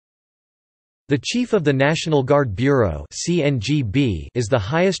The Chief of the National Guard Bureau (CNGB) is the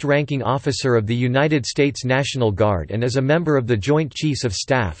highest-ranking officer of the United States National Guard and is a member of the Joint Chiefs of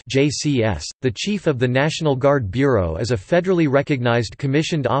Staff (JCS). The Chief of the National Guard Bureau is a federally recognized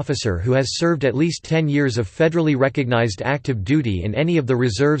commissioned officer who has served at least 10 years of federally recognized active duty in any of the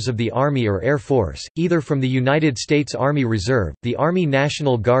reserves of the Army or Air Force, either from the United States Army Reserve, the Army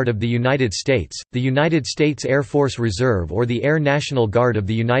National Guard of the United States, the United States Air Force Reserve or the Air National Guard of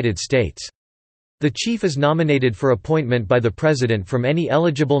the United States. The Chief is nominated for appointment by the President from any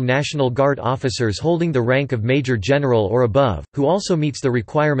eligible National Guard officers holding the rank of Major General or above, who also meets the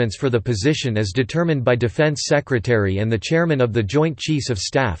requirements for the position as determined by Defense Secretary and the Chairman of the Joint Chiefs of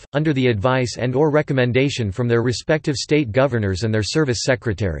Staff, under the advice and/or recommendation from their respective state governors and their service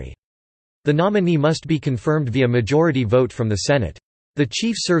secretary. The nominee must be confirmed via majority vote from the Senate. The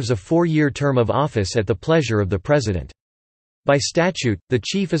Chief serves a 4-year term of office at the pleasure of the President. By statute, the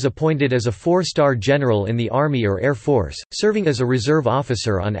Chief is appointed as a 4-star general in the Army or Air Force, serving as a reserve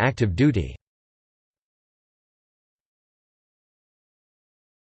officer on active duty.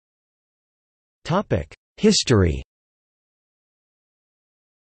 History.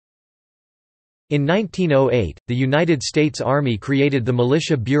 In 1908, the United States Army created the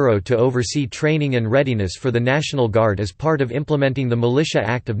Militia Bureau to oversee training and readiness for the National Guard as part of implementing the Militia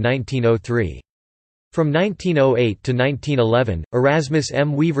Act of 1903. From 1908 to 1911, Erasmus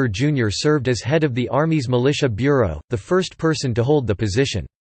M. Weaver, Jr. served as head of the Army's Militia Bureau, the first person to hold the position.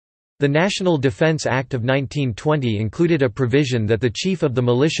 The National Defense Act of 1920 included a provision that the Chief of the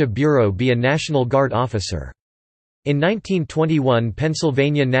Militia Bureau be a National Guard officer. In 1921,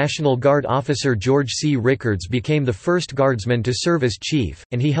 Pennsylvania National Guard officer George C. Rickards became the first Guardsman to serve as chief,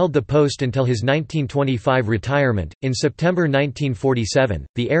 and he held the post until his 1925 retirement. In September 1947,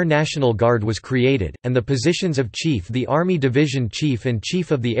 the Air National Guard was created, and the positions of Chief the Army Division Chief and Chief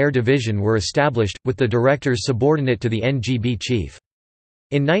of the Air Division were established, with the directors subordinate to the NGB Chief.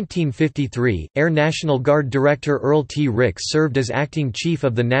 In 1953, Air National Guard Director Earl T. Ricks served as acting Chief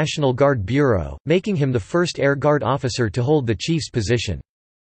of the National Guard Bureau, making him the first Air Guard officer to hold the Chief's position.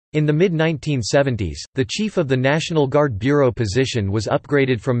 In the mid-1970s, the Chief of the National Guard Bureau position was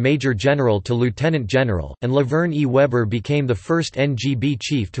upgraded from Major General to Lieutenant General, and Laverne E. Weber became the first NGB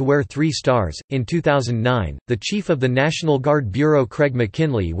Chief to wear 3 stars. In 2009, the Chief of the National Guard Bureau Craig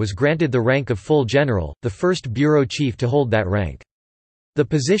McKinley was granted the rank of Full General, the first Bureau Chief to hold that rank. The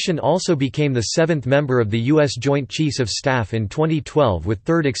position also became the 7th member of the U.S. Joint Chiefs of Staff in 2012 with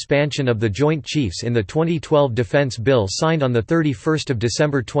 3rd expansion of the Joint Chiefs in the 2012 Defense Bill signed on 31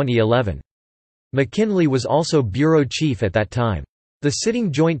 December 2011. McKinley was also Bureau Chief at that time. The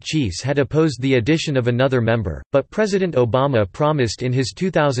sitting Joint Chiefs had opposed the addition of another member, but President Obama promised in his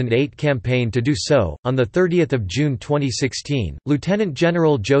 2008 campaign to do so. On 30 June 2016, Lieutenant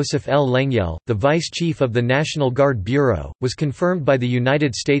General Joseph L. Lengyel, the Vice Chief of the National Guard Bureau, was confirmed by the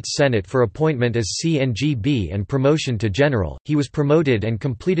United States Senate for appointment as CNGB and promotion to general. He was promoted and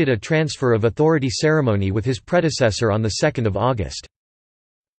completed a transfer of authority ceremony with his predecessor on 2 August.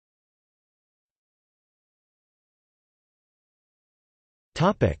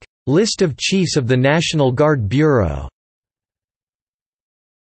 List of Chiefs of the National Guard Bureau.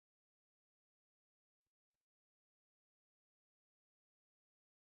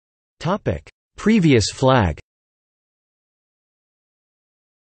 Previous flag.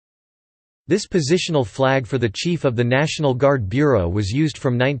 This positional flag for the Chief of the National Guard Bureau was used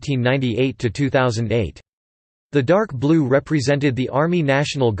from 1998 to 2008. The dark blue represented the Army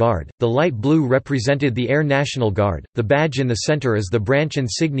National Guard, the light blue represented the Air National Guard, the badge in the center is the branch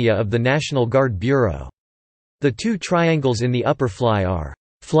insignia of the National Guard Bureau. The 2 triangles in the upper fly are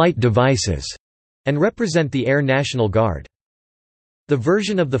flight devices and represent the Air National Guard. The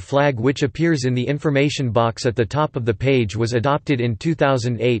version of the flag which appears in the information box at the top of the page was adopted in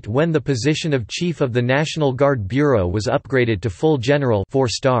 2008 when the position of Chief of the National Guard Bureau was upgraded to Full General 4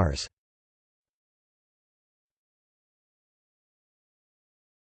 stars.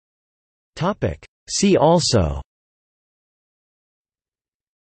 See also: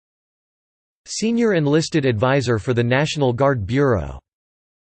 Senior Enlisted Advisor for the National Guard Bureau.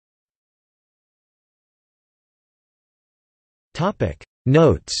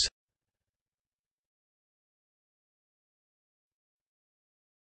 Notes.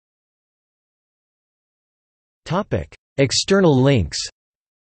 External links.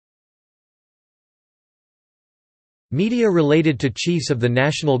 Media related to Chiefs of the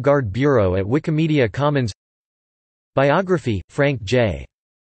National Guard Bureau at Wikimedia Commons. Biography, Frank J.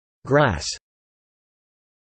 Grass.